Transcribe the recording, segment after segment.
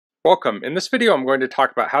Welcome. In this video I'm going to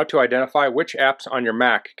talk about how to identify which apps on your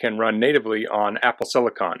Mac can run natively on Apple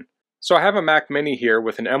Silicon. So I have a Mac Mini here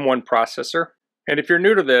with an M1 processor, and if you're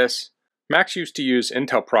new to this, Macs used to use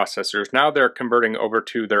Intel processors. Now they're converting over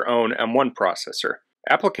to their own M1 processor.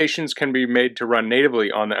 Applications can be made to run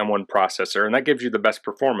natively on the M1 processor, and that gives you the best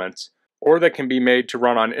performance, or they can be made to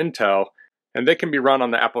run on Intel, and they can be run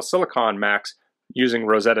on the Apple Silicon Macs using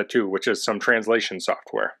Rosetta 2, which is some translation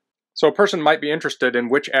software. So a person might be interested in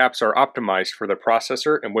which apps are optimized for the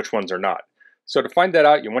processor and which ones are not. So to find that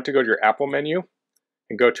out, you want to go to your Apple menu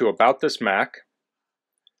and go to About This Mac,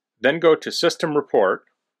 then go to System Report,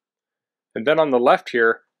 and then on the left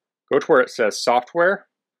here, go to where it says Software,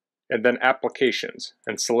 and then Applications,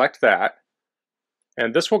 and select that.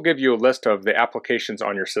 And this will give you a list of the applications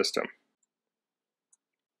on your system.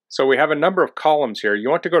 So we have a number of columns here. You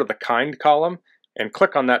want to go to the Kind column and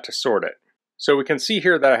click on that to sort it. So we can see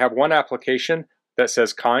here that I have one application that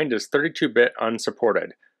says Kind is 32-bit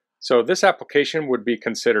unsupported. So this application would be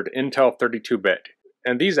considered Intel 32-bit.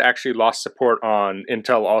 And these actually lost support on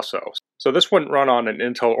Intel also. So this wouldn't run on an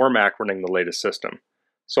Intel or Mac running the latest system.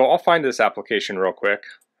 So I'll find this application real quick.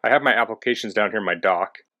 I have my applications down here in my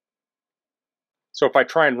dock. So if I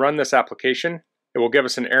try and run this application, it will give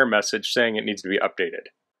us an error message saying it needs to be updated.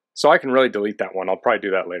 So I can really delete that one. I'll probably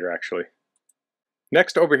do that later actually.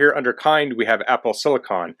 Next, over here under Kind, we have Apple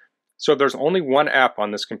Silicon. So there's only one app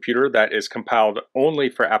on this computer that is compiled only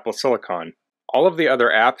for Apple Silicon. All of the other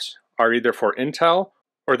apps are either for Intel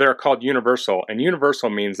or they're called Universal, and Universal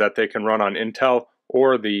means that they can run on Intel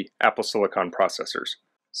or the Apple Silicon processors.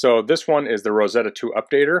 So this one is the Rosetta 2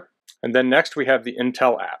 updater, and then next we have the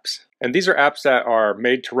Intel apps. And these are apps that are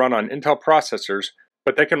made to run on Intel processors,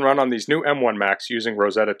 but they can run on these new M1 Macs using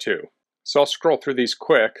Rosetta 2. So I'll scroll through these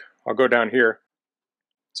quick. I'll go down here.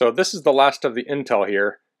 So this is the last of the Intel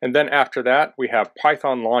here, and then after that we have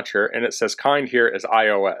Python Launcher, and it says Kind here is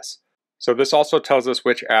iOS. So this also tells us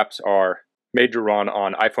which apps are made to run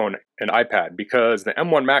on iPhone and iPad, because the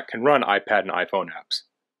M1 Mac can run iPad and iPhone apps,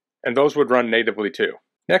 and those would run natively too.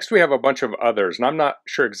 Next we have a bunch of others, and I'm not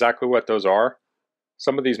sure exactly what those are.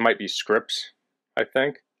 Some of these might be scripts, I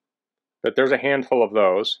think, but there's a handful of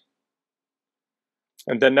those.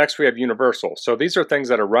 And then next we have Universal. So these are things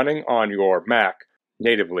that are running on your Mac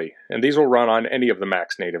natively, and these will run on any of the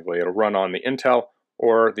Macs natively. It'll run on the Intel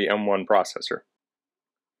or the M1 processor.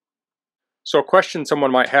 So a question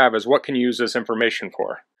someone might have is, what can you use this information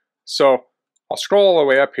for? So I'll scroll all the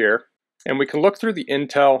way up here, and we can look through the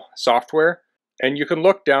Intel software, and you can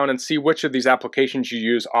look down and see which of these applications you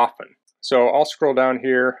use often. So I'll scroll down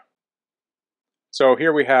here. So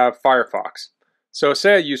here we have Firefox. So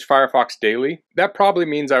say I use Firefox daily, that probably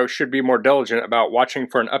means I should be more diligent about watching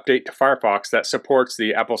for an update to Firefox that supports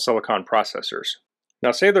the Apple Silicon processors.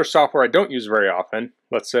 Now say there's software I don't use very often,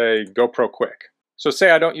 let's say GoPro Quick. So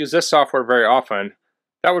say I don't use this software very often,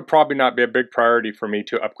 that would probably not be a big priority for me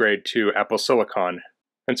to upgrade to Apple Silicon,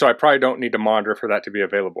 and so I probably don't need to monitor for that to be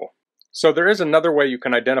available. So there is another way you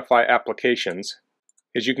can identify applications,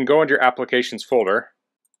 is you can go into your applications folder,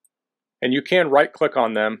 and you can right click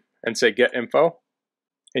on them and say Get Info,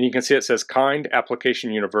 and you can see it says Kind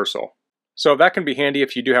Application Universal. So that can be handy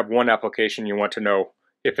if you do have one application you want to know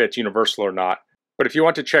if it's universal or not. But if you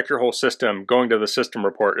want to check your whole system, going to the system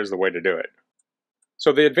report is the way to do it.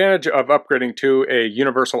 So the advantage of upgrading to a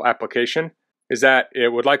universal application is that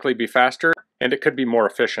it would likely be faster and it could be more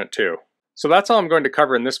efficient too. So that's all I'm going to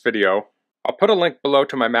cover in this video. I'll put a link below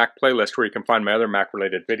to my Mac playlist where you can find my other Mac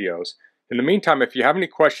related videos. In the meantime, if you have any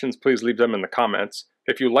questions, please leave them in the comments.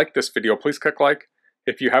 If you like this video, please click like.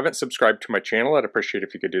 If you haven't subscribed to my channel, I'd appreciate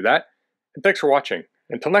if you could do that. And thanks for watching.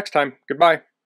 Until next time, goodbye.